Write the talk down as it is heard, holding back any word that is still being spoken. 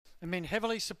and been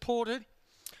heavily supported.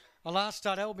 A last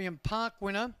start Albion Park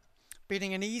winner,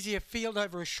 beating an easier field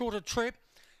over a shorter trip,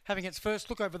 having its first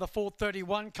look over the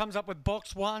 4:31, comes up with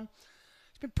box 1.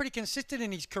 He's been pretty consistent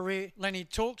in his career, Lenny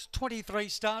Talks. 23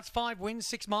 starts, 5 wins,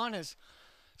 6 minors.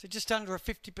 So just under a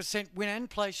 50% win and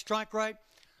play strike rate.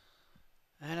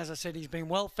 And as I said, he's been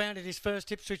well found at his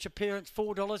first Ipswich appearance,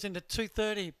 $4 into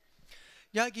 $2.30.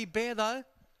 Yogi Bear, though,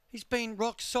 he's been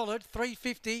rock solid,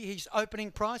 $3.50. His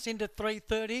opening price into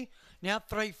 $3.30, now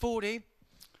 $3.40.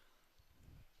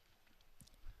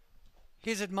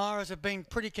 His admirers have been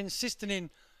pretty consistent in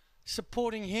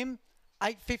supporting him.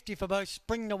 $8.50 for both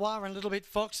Spring Noir and Little Bit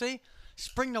Foxy.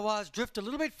 Spring Noir's drift a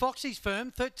little bit Foxy's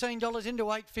firm, $13 into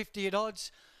 $8.50 at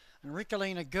odds. And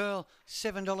Rickalina Girl,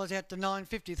 $7 out to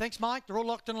 $9.50. Thanks, Mike. They're all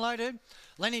locked and loaded.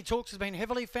 Lenny Talks has been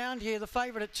heavily found here. The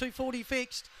favourite at $2.40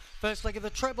 fixed. First leg of the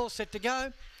treble set to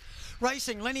go.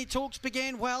 Racing, Lenny Talks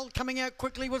began well. Coming out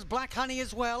quickly was Black Honey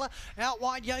as well. Out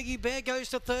wide, Yogi Bear goes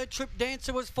to third. Trip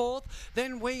Dancer was fourth.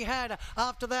 Then we had,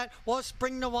 after that, was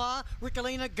Spring Noir.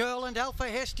 Rickalina Girl and Alpha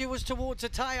Hestia was towards the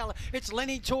tail. It's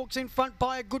Lenny Talks in front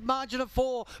by a good margin of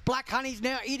 4. Black Honey's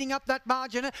now eating up that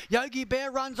margin. Yogi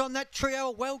Bear runs on that trio,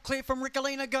 well clear from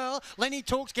Rickalina Girl. Lenny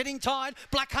Talks getting tired.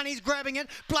 Black Honey's grabbing it.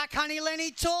 Black Honey,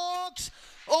 Lenny Talks.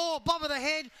 Oh, bob of the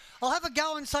head. I'll have a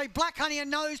go and say Black Honey a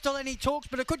nose to Lenny Talks,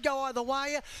 but it could go either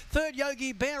way. Third,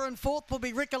 Yogi Bear, and fourth will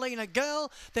be Rickalina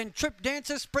Girl. Then Trip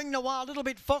Dancer, Spring Noir, Little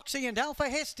Bit Foxy, and Alpha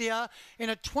Hestia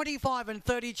in a 25 and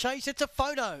 30 chase. It's a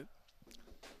photo.